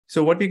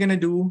So what we're going to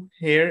do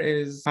here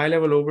is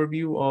high-level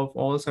overview of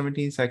all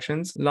 17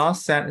 sections.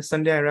 Last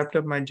Sunday, I wrapped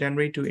up my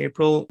January to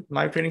April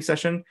live training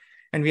session,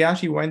 and we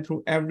actually went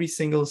through every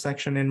single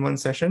section in one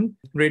session,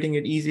 rating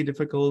it easy,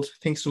 difficult,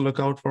 things to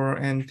look out for,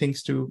 and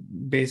things to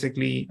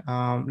basically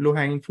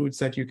low-hanging fruits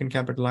that you can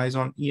capitalize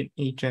on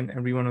each and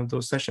every one of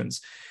those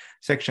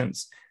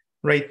sections.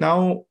 Right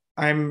now,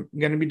 I'm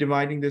going to be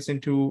dividing this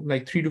into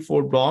like 3 to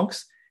 4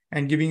 blocks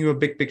and giving you a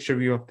big picture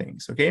view of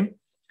things, okay?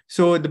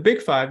 So the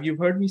big five, you've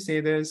heard me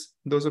say this.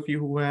 Those of you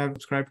who have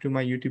subscribed to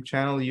my YouTube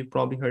channel, you've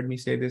probably heard me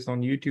say this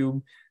on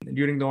YouTube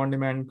during the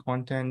on-demand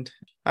content.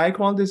 I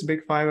call this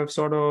big five. I've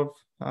sort of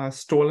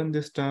stolen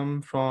this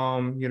term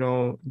from,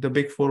 the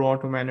big 4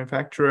 auto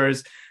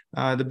manufacturers,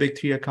 the big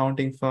 3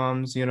 accounting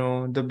firms,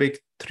 the big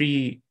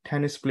 3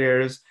 tennis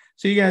players.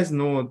 So you guys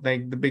know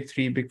like the big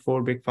 3, big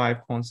 4, big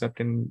 5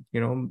 concept in,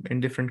 in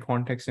different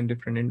contexts in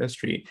different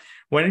industry.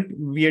 When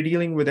we are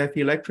dealing with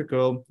FE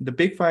electrical, the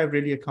big 5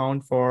 really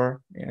account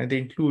for, they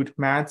include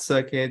math,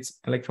 circuits,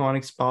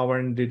 electronics, power,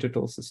 and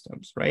digital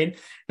systems, right?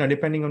 Now,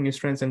 depending on your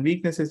strengths and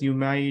weaknesses, you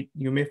may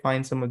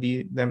find some of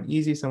them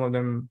easy, some of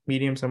them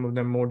medium, some of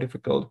them more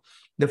difficult.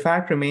 The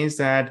fact remains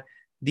that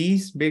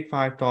these big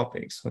 5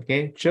 topics,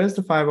 okay, just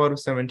the 5 out of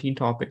 17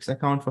 topics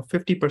account for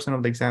 50%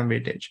 of the exam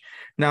weightage.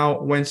 Now,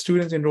 when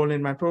students enroll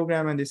in my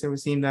program and they say, we've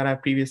seen that I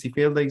previously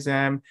failed the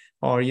exam,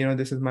 or,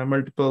 this is my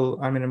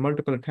I'm in a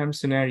multiple attempt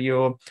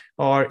scenario,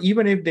 or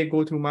even if they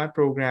go through my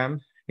program,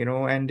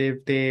 and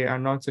if they are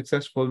not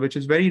successful, which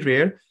is very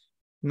rare,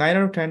 9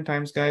 out of 10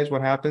 times, guys,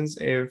 what happens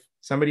if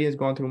somebody has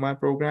gone through my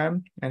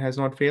program and has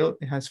failed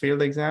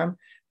the exam,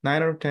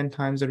 9 out of 10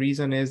 times, the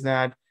reason is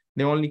that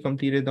they only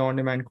completed the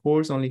on-demand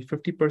course, only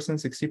 50%,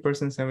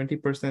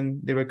 60%, 70%.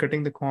 They were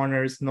cutting the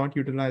corners, not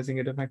utilizing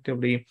it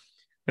effectively.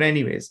 But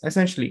anyways,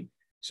 essentially,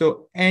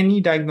 so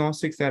any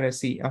diagnostics that I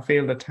see, a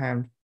failed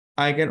attempt,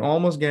 I can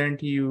almost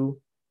guarantee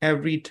you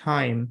every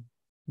time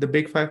the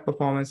big 5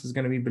 performance is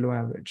going to be below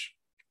average.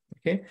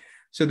 Okay,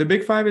 so the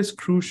big 5 is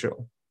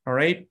crucial. All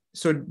right,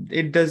 so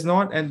it does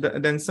not, and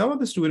then some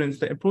of the students,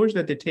 the approach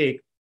that they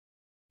take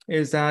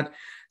is that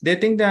they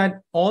think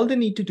that all they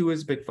need to do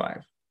is big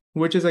 5.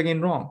 Which is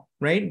again wrong,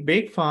 right?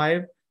 Big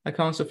 5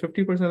 accounts for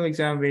 50% of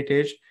exam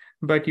weightage,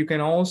 but you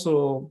can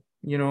also,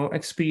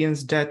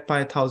 experience death by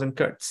 1,000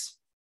 cuts.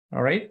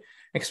 All right.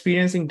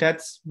 Experiencing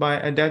death by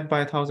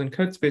 1,000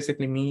 cuts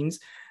basically means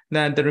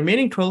that the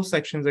remaining 12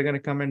 sections are going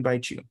to come and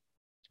bite you,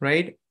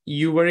 right?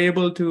 You were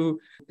able to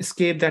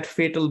escape that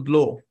fatal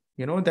blow,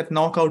 that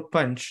knockout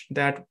punch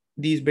that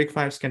these big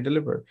 5s can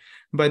deliver.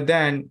 But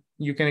then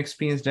you can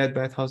experience death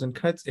by 1,000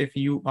 cuts if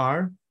you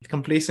are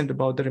complacent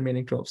about the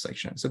remaining 12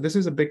 sections. So this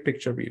is a big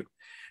picture view,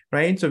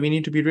 right? So we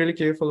need to be really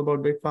careful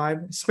about big 5,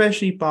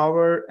 especially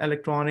power,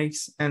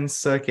 electronics, and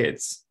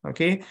circuits,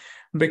 okay?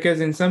 Because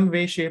in some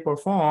way, shape, or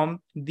form,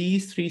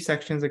 these 3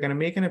 sections are going to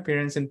make an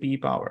appearance in PE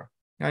power.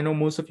 I know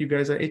most of you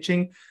guys are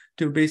itching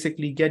to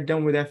basically get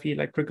done with FE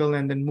electrical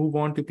and then move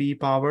on to PE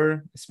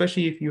power,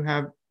 especially if you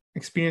have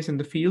experience in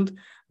the field,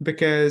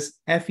 because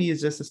FE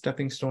is just a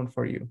stepping stone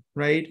for you,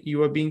 right?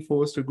 You are being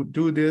forced to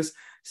do this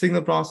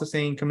signal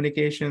processing,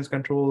 communications,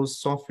 controls,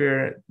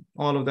 software,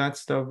 all of that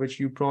stuff, which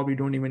you probably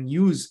don't even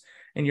use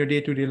in your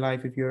day-to-day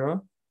life if you're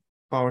a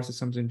power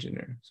systems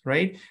engineer,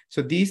 right?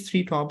 So these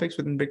 3 topics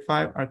within Big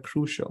 5 are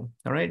crucial,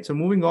 all right? So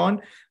moving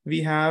on,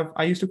 we have,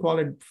 I used to call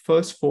it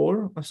first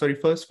 5,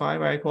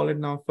 I call it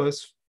now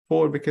first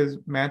 4 because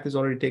math is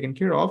already taken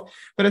care of.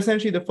 But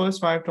essentially the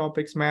first 5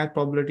 topics, math,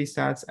 probability,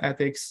 stats,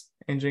 ethics,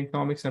 engineering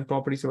economics, and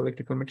properties of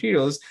electrical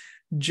materials,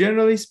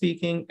 generally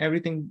speaking,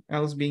 everything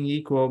else being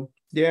equal,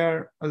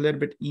 they're a little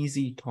bit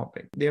easy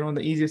topic. They're on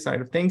the easier side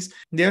of things.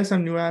 There are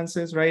some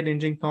nuances, right?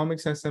 Engineering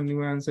economics has some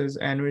nuances,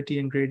 annuity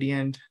and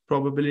gradient.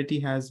 Probability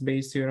has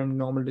Bayes theorem,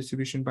 normal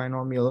distribution,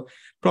 binomial.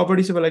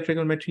 Properties of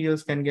electrical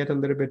materials can get a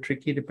little bit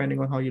tricky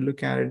depending on how you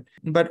look at it.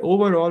 But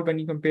overall, when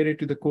you compare it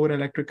to the core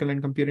electrical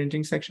and computer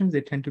engineering sections,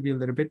 they tend to be a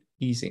little bit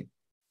easy.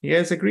 You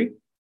guys agree?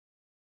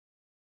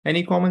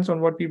 Any comments on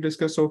what we've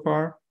discussed so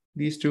far?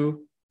 These 2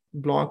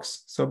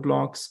 blocks,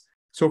 sub-blocks.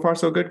 So far,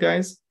 so good,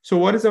 guys. So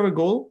what is our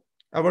goal?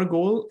 Our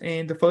goal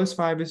in the first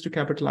 5 is to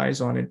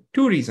capitalize on it.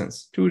 2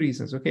 reasons,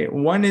 okay?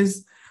 One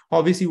is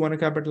obviously want to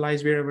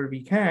capitalize wherever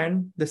we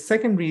can. The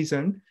second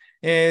reason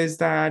is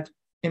that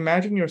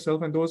imagine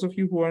yourself, and those of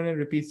you who are in a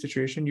repeat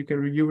situation,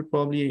 you would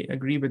probably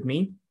agree with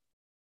me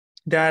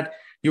that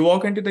you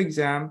walk into the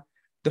exam,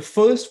 the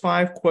first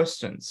 5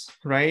 questions,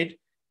 right?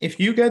 If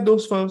you get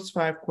those first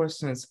 5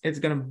 questions, it's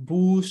going to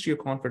boost your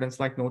confidence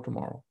like no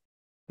tomorrow,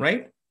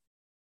 right?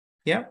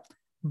 Yeah.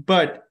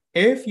 But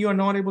if you're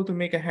not able to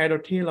make a head or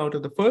tail out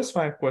of the first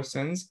 5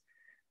 questions,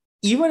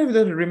 even if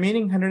the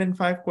remaining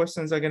 105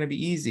 questions are going to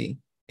be easy,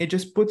 it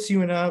just puts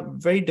you in a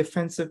very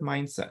defensive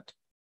mindset.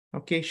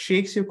 Okay,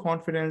 shakes your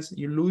confidence,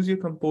 you lose your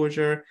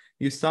composure,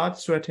 you start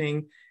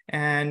sweating,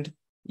 and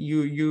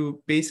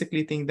you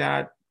basically think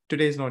that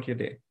today is not your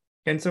day.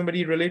 Can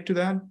somebody relate to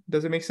that?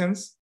 Does it make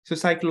sense? So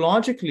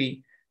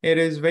psychologically, it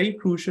is very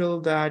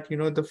crucial that,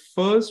 the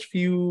first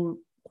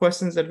few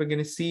questions that we're going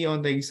to see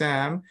on the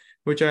exam,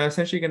 which are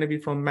essentially going to be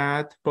from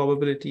math,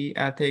 probability,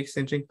 ethics,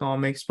 engineering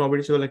economics,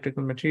 probability of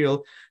electrical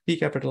material, we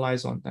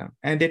capitalize on them.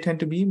 And they tend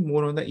to be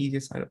more on the easier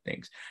side of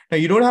things. Now,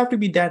 you don't have to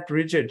be that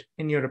rigid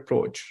in your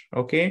approach,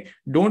 okay?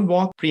 Don't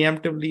walk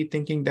preemptively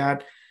thinking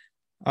that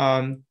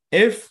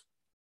if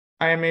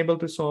I am able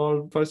to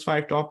solve first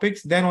 5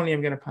 topics, then only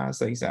I'm going to pass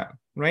the exam,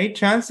 right?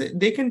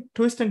 They can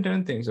twist and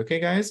turn things, okay,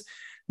 guys?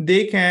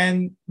 They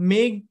can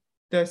make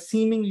the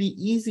seemingly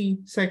easy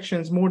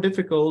sections more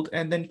difficult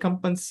and then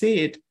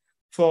compensate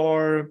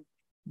for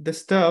the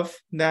stuff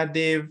that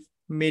they've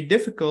made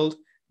difficult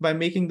by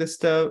making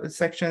the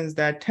sections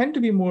that tend to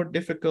be more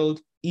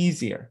difficult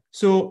easier.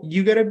 So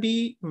you got to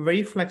be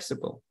very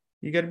flexible.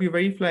 You got to be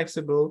very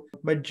flexible.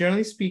 But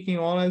generally speaking,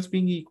 all else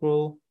being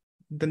equal,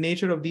 the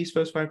nature of these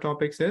first 5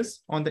 topics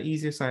is on the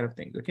easier side of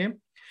things, okay?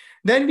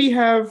 Then we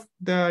have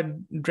the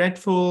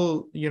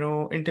dreadful,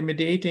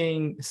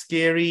 intimidating,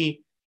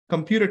 scary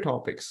computer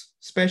topics,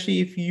 especially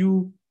if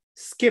you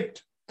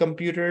skipped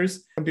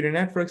computers, computer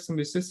networks,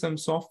 computer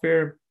systems,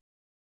 software,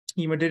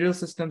 even digital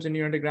systems in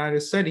your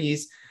undergraduate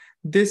studies.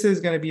 This is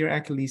going to be your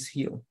Achilles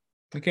heel,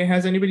 okay?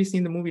 Has anybody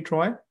seen the movie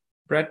Troy?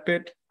 Brad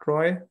Pitt,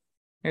 Troy?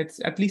 It's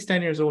at least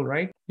 10 years old,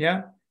 right?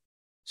 Yeah.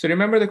 So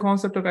remember the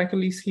concept of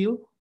Achilles heel?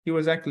 He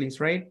was Achilles,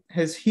 right?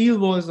 His heel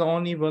was the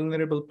only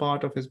vulnerable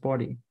part of his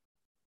body.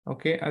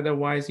 Okay,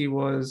 otherwise he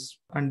was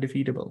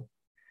undefeatable,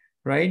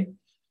 right?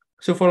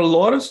 So for a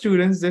lot of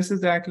students, this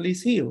is the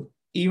Achilles heel,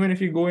 even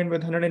if you go in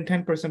with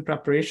 110%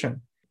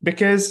 preparation,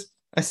 because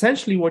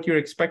essentially what you're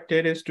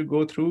expected is to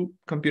go through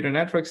computer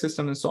network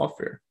systems and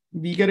software.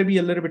 We got to be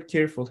a little bit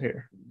careful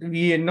here.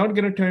 We are not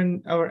going to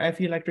turn our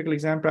FE electrical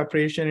exam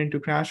preparation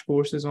into crash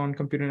courses on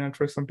computer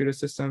networks, computer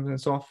systems,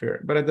 and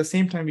software. But at the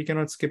same time, we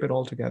cannot skip it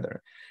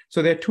altogether.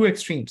 So there are 2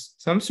 extremes.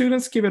 Some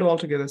students skip it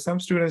altogether.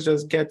 Some students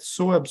just get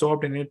so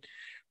absorbed in it.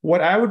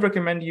 What I would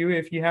recommend you,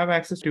 if you have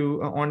access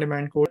to an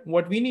on-demand course,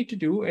 what we need to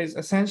do is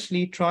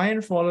essentially try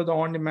and follow the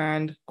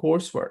on-demand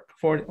coursework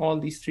for all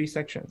these 3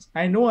 sections.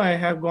 I know I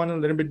have gone a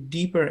little bit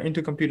deeper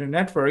into computer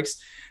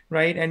networks,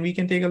 right? And we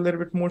can take a little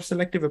bit more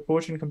selective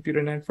approach in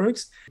computer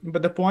networks.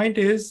 But the point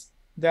is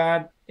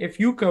that if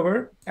you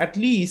cover at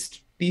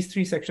least these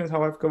 3 sections,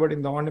 how I've covered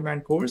in the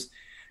on-demand course,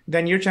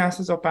 then your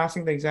chances of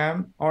passing the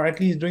exam or at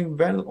least doing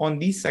well on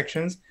these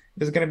sections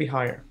is going to be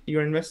higher.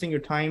 You're investing your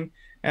time,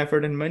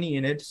 effort, and money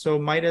in it, so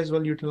might as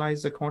well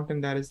utilize the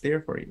content that is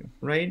there for you,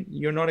 right?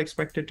 You're not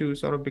expected to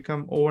sort of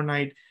become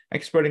overnight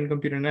expert in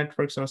computer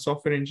networks or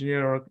software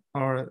engineer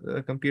or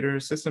a computer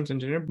systems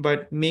engineer,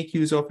 but make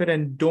use of it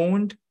and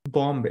don't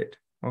bomb it,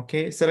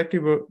 okay?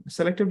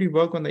 Selectively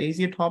work on the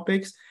easier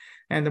topics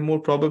and the more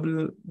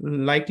probable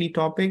likely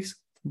topics,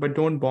 but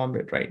don't bomb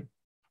it, right?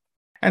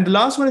 And the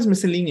last one is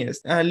miscellaneous.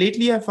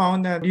 Lately, I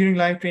found that during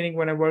live training,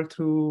 when I work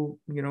through,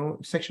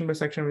 section by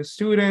section with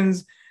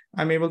students,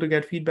 I'm able to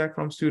get feedback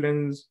from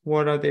students.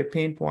 What are their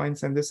pain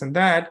points and this and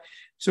that?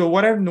 So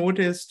what I've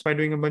noticed by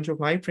doing a bunch of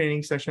live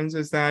training sessions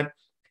is that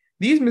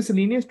these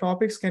miscellaneous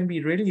topics can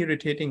be really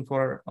irritating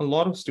for a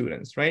lot of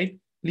students, right?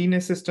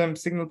 Linear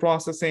systems, signal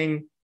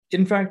processing,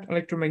 in fact,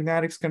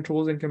 electromagnetics,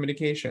 controls, and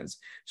communications.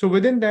 So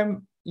within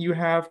them, you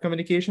have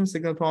communication,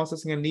 signal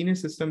processing, and linear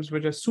systems,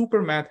 which are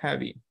super math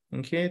heavy.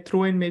 Okay,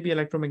 throw in maybe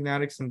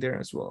electromagnetics in there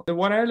as well. So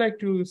what I like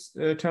to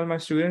tell my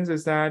students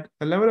is that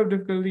the level of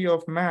difficulty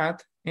of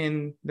math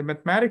in the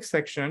mathematics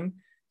section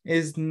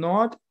is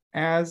not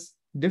as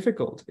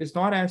difficult, it's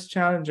not as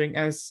challenging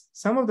as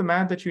some of the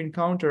math that you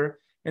encounter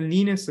in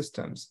linear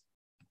systems,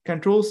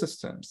 control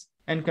systems,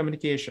 and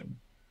communication.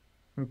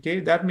 Okay,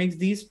 that makes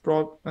these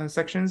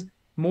sections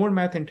more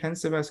math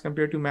intensive as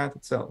compared to math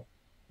itself.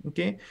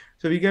 Okay,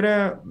 so we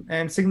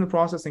and signal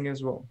processing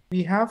as well.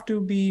 We have to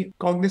be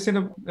cognizant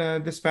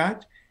of this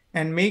fact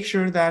and make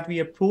sure that we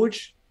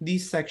approach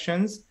these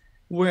sections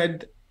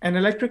with an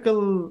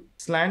electrical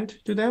slant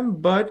to them,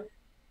 but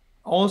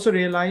also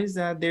realize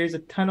that there is a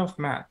ton of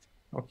math,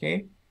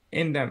 okay,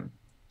 in them.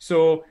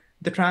 So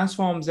the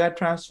transform, Z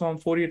transform,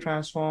 Fourier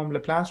transform,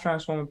 Laplace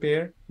transform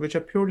appear, which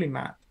are purely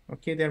math,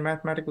 okay, they're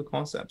mathematical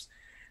concepts.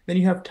 Then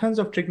you have tons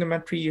of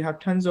trigonometry, you have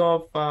tons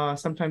of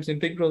sometimes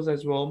integrals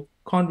as well.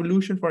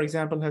 Convolution, for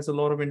example, has a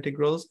lot of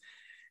integrals.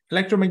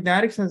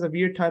 Electromagnetics has a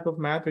weird type of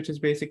math, which is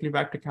basically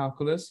vector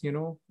calculus,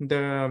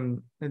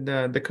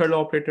 the curl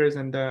operators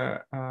and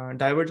the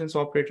divergence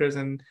operators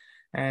and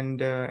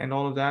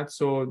all of that.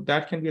 So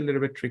that can be a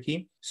little bit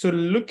tricky. So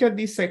look at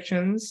these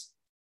sections,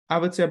 I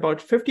would say about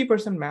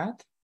 50%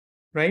 math,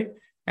 right?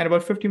 And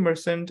about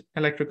 50%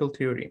 electrical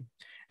theory.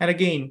 And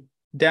again,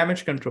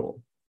 damage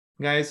control.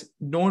 Guys,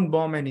 don't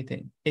bomb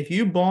anything. If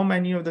you bomb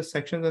any of the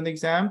sections on the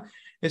exam,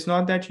 it's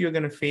not that you're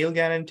going to fail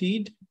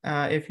guaranteed.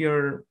 If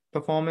your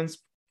performance,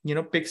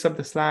 picks up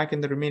the slack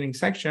in the remaining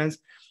sections,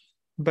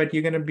 but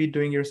you're going to be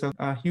doing yourself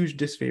a huge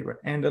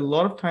disfavor. And a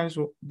lot of times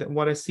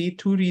what I see,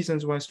 2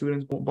 reasons why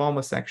students bomb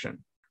a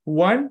section.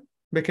 One,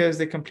 because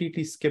they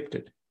completely skipped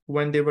it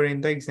when they were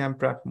in the exam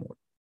prep mode.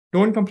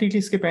 Don't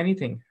completely skip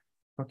anything.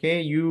 Okay,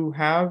 you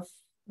have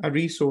a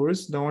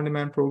resource, the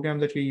on-demand program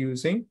that you're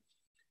using.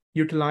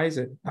 Utilize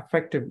it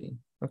effectively.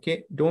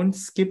 Okay, don't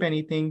skip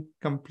anything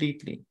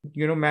completely.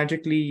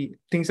 Magically,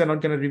 things are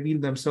not going to reveal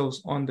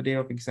themselves on the day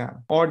of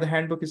exam, or the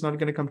handbook is not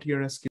going to come to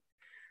your rescue.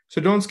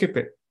 So don't skip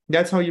it.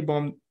 That's how you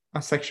bomb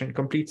a section,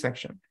 complete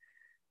section.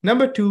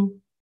 Number two,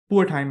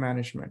 poor time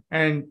management.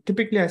 And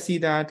typically I see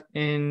that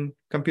in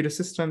computer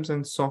systems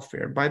and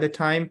software. By the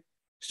time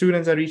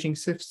students are reaching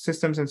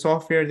systems and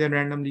software, they're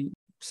randomly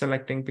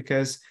selecting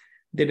because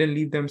they didn't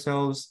leave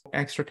themselves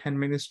extra 10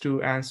 minutes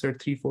to answer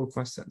 3-4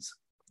 questions.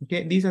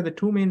 Okay, these are the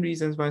two main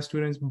reasons why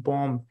students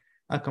bomb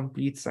a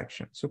complete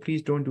section. So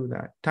please don't do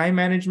that. Time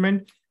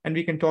management, and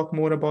we can talk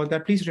more about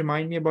that. Please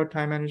remind me about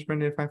time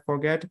management if I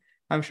forget.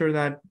 I'm sure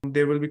that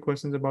there will be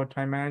questions about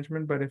time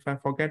management, but if I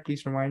forget,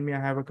 please remind me. I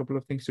have a couple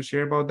of things to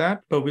share about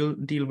that, but we'll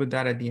deal with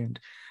that at the end.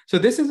 So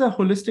this is a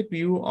holistic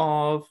view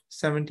of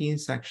 17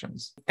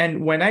 sections.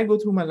 And when I go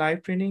through my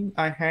live training,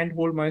 I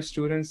handhold my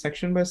students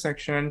section by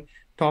section,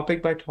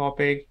 topic by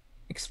topic,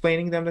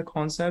 explaining them the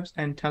concepts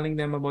and telling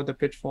them about the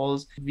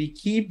pitfalls. We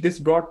keep this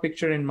broad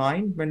picture in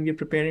mind when we're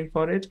preparing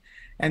for it.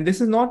 And this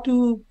is not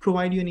to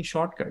provide you any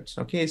shortcuts,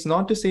 okay? It's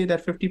not to say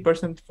that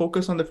 50%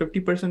 focus on the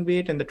 50%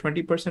 weight and the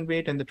 20%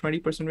 weight and the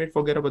 20% weight,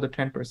 forget about the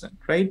 10%,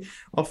 right?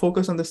 Or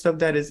focus on the stuff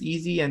that is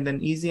easy and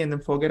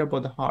then forget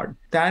about the hard.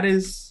 That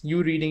is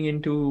you reading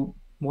into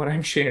what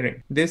I'm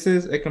sharing. This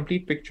is a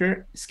complete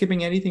picture.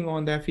 Skipping anything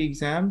on the FE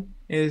exam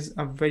is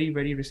a very,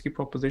 very risky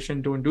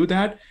proposition. Don't do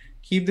that.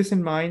 Keep this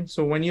in mind.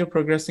 So when you're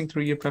progressing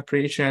through your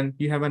preparation,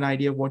 you have an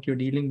idea of what you're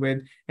dealing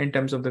with in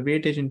terms of the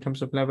weightage, in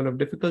terms of level of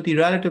difficulty,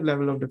 relative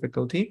level of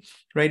difficulty,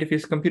 right? If you're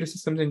a computer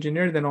systems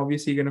engineer, then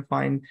obviously you're going to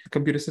find the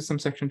computer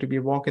systems section to be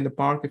a walk in the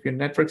park. If you're a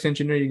networks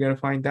engineer, you're going to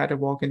find that a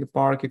walk in the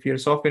park. If you're a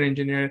software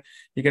engineer,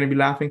 you're going to be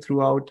laughing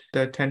throughout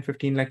the 10,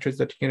 15 lectures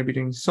that you're going to be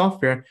doing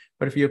software.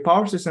 But if you're a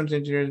power systems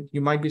engineer, you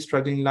might be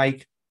struggling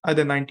like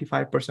other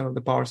 95% of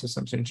the power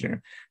systems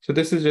engineer. So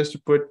this is just to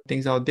put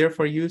things out there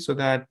for you so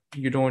that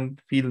you don't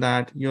feel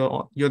that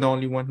you're the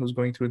only one who's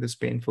going through this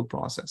painful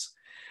process.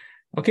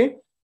 Okay.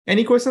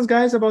 Any questions,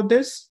 guys, about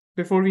this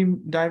before we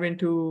dive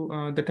into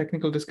the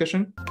technical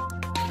discussion?